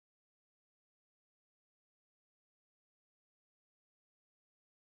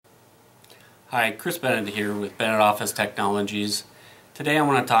Hi, Chris Bennett here with Bennett Office Technologies. Today I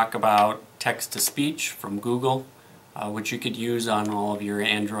want to talk about text-to-speech from Google, which you could use on all of your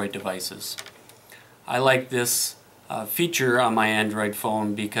Android devices. I like this feature on my Android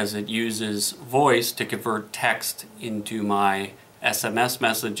phone because it uses voice to convert text into my SMS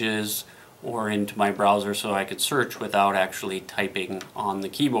messages or into my browser so I could search without actually typing on the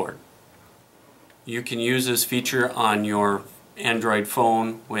keyboard. You can use this feature on your Android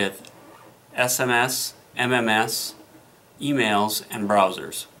phone with SMS, MMS, emails, and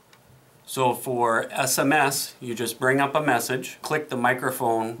browsers. So for SMS, you just bring up a message, click the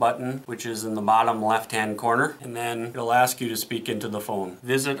microphone button, which is in the bottom left-hand corner, and then it'll ask you to speak into the phone.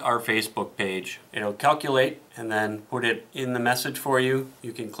 Visit our Facebook page. It'll calculate and then put it in the message for you.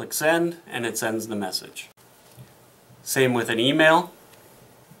 You can click send, and it sends the message. Same with an email.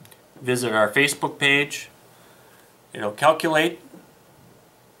 Visit our Facebook page. It'll calculate,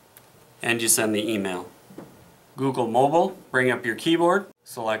 and you send the email. Google Mobile, bring up your keyboard,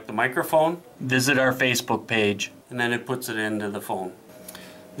 select the microphone, visit our Facebook page, and then it puts it into the phone.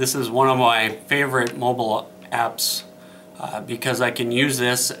 This is one of my favorite mobile apps because I can use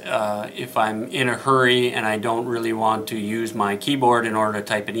this if I'm in a hurry and I don't really want to use my keyboard in order to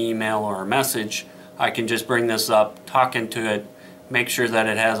type an email or a message. I can just bring this up, talk into it, make sure that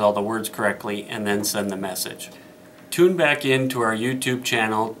it has all the words correctly, and then send the message. Tune back into our YouTube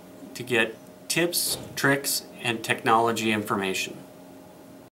channel to get tips, tricks, and technology information.